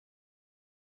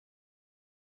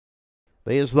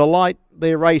There's the light,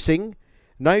 they're racing.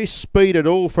 No speed at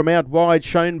all from out wide,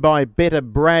 shown by Better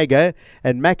Bragger.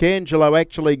 And Macangelo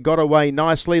actually got away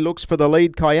nicely. Looks for the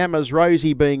lead. Kiama's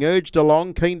Rosie being urged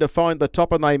along, keen to find the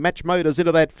top, and they match motors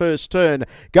into that first turn.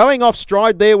 Going off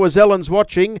stride there was Ellen's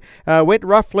Watching. Went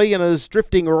roughly and is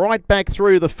drifting right back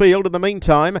through the field. In the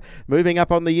meantime, moving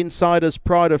up on the inside is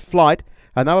Pride of Flight.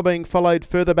 And they were being followed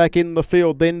further back in the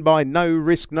field then by No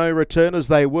Risk, No Return as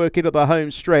they work into the home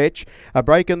stretch. A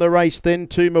break in the race then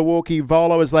to Milwaukee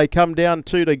Volo as they come down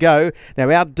 2 to go.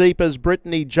 Now out deep is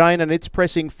Brittany Jane, and it's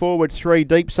pressing forward 3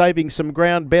 deep, saving some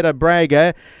ground, Better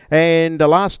Bragger. And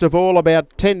last of all,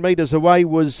 about 10 metres away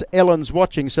was Ellen's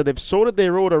Watching. So they've sorted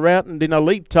their order out, and in a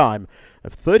lead time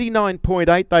of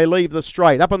 39.8, they leave the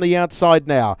straight. Up on the outside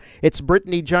now, it's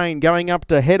Brittany Jane going up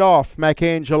to head off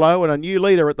Macangelo, and a new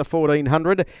leader at the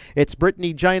 1400. It's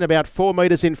Brittany Jane about 4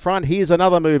 metres in front. Here's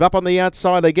another move. Up on the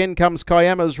outside again comes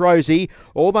Kiama's Rosie,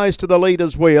 almost to the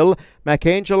leader's wheel.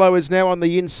 Macangelo is now on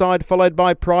the inside, followed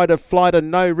by Pride of Flight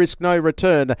and No Risk, No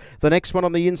Return. The next one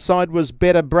on the inside was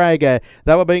Better Bragger.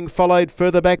 They were being followed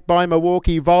further back by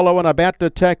Milwaukee Volo, and about to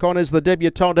tack on is the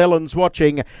debutante Ellen's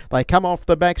Watching. They come off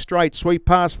the back straight, sweep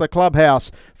past the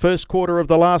clubhouse. First quarter of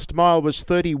the last mile was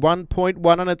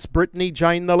 31.1, and it's Brittany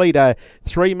Jane the leader.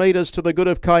 3 metres to the good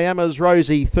of Kiama's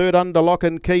Rosie. Third under lock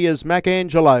and key is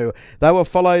Macangelo. They were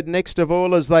followed next of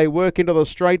all as they work into the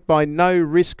straight by No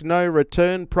Risk, No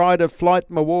Return, Pride of Flight,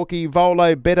 Milwaukee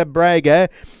Volo, Better Bragger.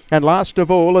 And last of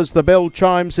all, as the bell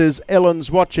chimes, is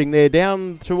Ellen's Watching. They're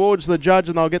down towards the judge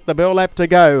and they'll get the bell lap to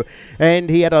go. And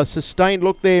he had a sustained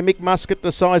look there, Mick Muscat,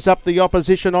 to size up the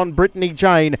opposition on Brittany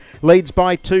Jane. Leads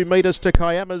by 2 metres to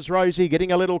Kiama's Rosie,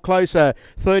 getting a little closer.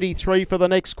 33 for the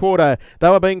next quarter. They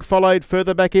were being followed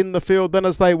further back in the field then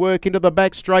as they work into the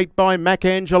back straight by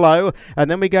Macangelo.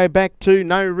 And then we go back to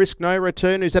No Risk, No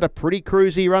Return, who's had a pretty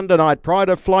cruisy run tonight. Pride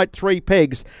of Flight, 3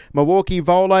 pegs. Milwaukee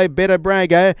Volo, Better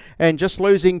Bragger, and just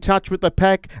losing touch with the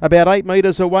pack. About 8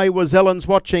 metres away was Ellen's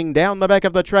Watching down the back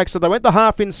of the track. So they went the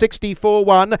half in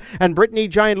 64.1, and Brittany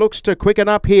Jane looks to quicken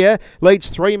up here.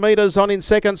 Leads 3 metres on in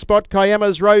second spot.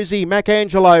 Kiama's Rosie,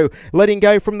 Macangelo letting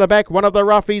go from the back. One of the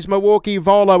roughies, Milwaukee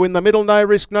Volo in the middle. No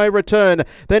Risk, No Return.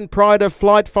 Then Pride of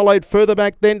Flight followed further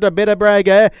back then to Better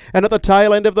Bragger, and at the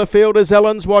tail end of the field is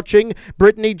Ellen's Watching.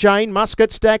 Brittany Jane,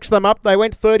 Muscat stacks them up. They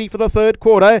went 30 for the third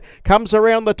quarter. Comes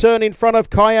around the turn in front of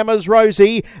Kiama's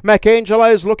Rosie.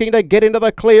 Macangelo's looking to get into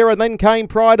the clear, and then came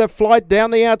Pride of Flight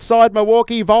down the outside.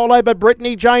 Milwaukee Volo, but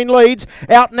Brittany Jane leads.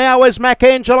 Out now is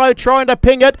Macangelo trying to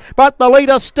ping it, but the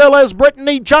leader still is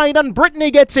Brittany Jane, and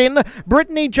Brittany gets in.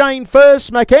 Brittany Jane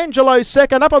first, Macangelo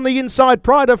second. Up on the inside,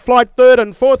 Pride of Flight third,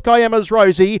 and fourth Kiama's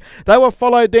Rosie. They were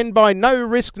followed then by No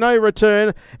Risk, No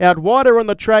Return. Out wider on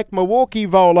the track, Milwaukee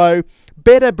Volo,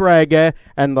 Better Bragger,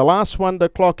 and the last one to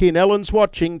clock in, Ellen's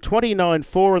Watching,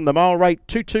 29.4, and the mile rate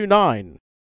 2.29.